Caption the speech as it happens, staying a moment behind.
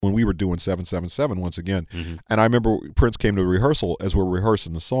when we were doing 777 once again. And I remember Prince came to rehearsal as we're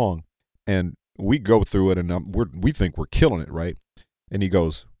rehearsing the song, and we go through it, and we think we're killing it, right? And he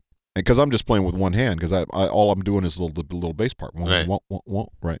goes, and because I'm just playing with one hand, because I all I'm doing is the little bass part. Right.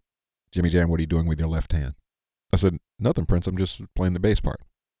 Jimmy Jam, what are you doing with your left hand? I said, nothing, Prince. I'm just playing the bass part.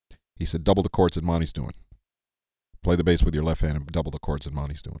 He said, double the chords that Monty's doing. Play the bass with your left hand and double the chords that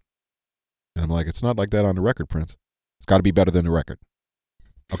Monty's doing. And I'm like, it's not like that on the record, Prince. It's got to be better than the record.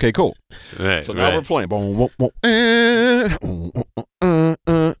 Okay, cool. Right. So now we're playing.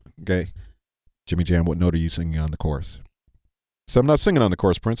 Okay. Jimmy Jam, what note are you singing on the chorus? So I'm not singing on the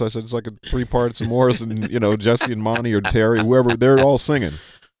chorus, Prince. I said it's like a 3 parts and Morris and, Jesse and Monty or Terry, whoever, they're all singing.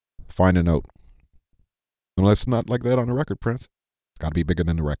 Find a note. No, it's not like that on the record, Prince. It's got to be bigger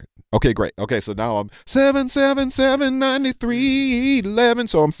than the record. Okay, great. Okay, so now I'm 7779311.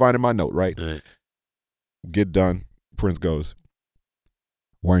 So I'm finding my note, right? Get done. Prince goes,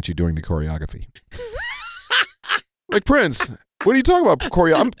 why aren't you doing the choreography? Like, Prince, what are you talking about?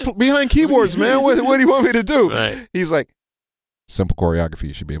 I'm behind keyboards, man. What do you want me to do? Right. He's like, simple choreography,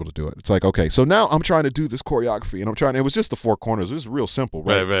 you should be able to do it. It's like, okay, so now I'm trying to do this choreography, and it was just the 4 corners. It was real simple,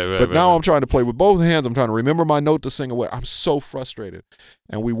 right? But now I'm trying to play with both hands. I'm trying to remember my note to sing away. I'm so frustrated.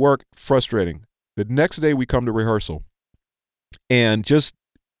 And we work frustrating. The next day we come to rehearsal, and just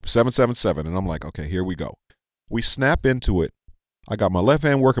 777, and I'm like, okay, here we go. We snap into it. I got my left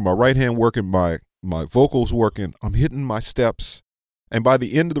hand working, my right hand working, my vocals working. I'm hitting my steps. And by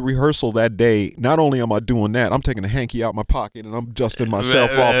the end of the rehearsal that day, not only am I doing that, I'm taking a hanky out my pocket and I'm dusting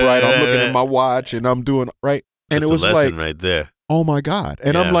myself off, right? I'm looking at my watch and I'm doing, right? And That's it was a lesson like, right there. Oh my God.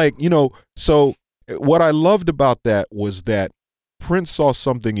 And I'm like, so what I loved about that was that Prince saw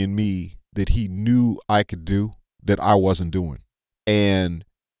something in me that he knew I could do that I wasn't doing. And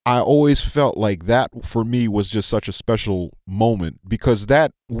I always felt like that for me was just such a special moment, because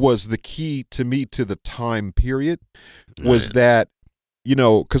that was the key to me to the time period, was that,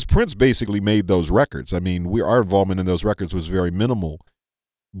 because Prince basically made those records. I mean, our involvement in those records was very minimal,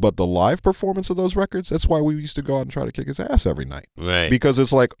 but the live performance of those records, that's why we used to go out and try to kick his ass every night. Right. Because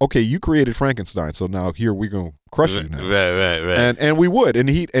it's like, okay, you created Frankenstein, so now here we're going to crush you now. Right. And we would. And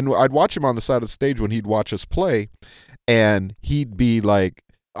I'd watch him on the side of the stage when he'd watch us play, and he'd be like,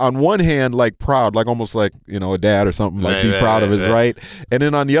 on one hand, like proud, like almost like, a dad or something, like be proud of his right. And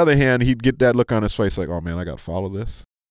then on the other hand, he'd get that look on his face like, oh man, I got to follow this.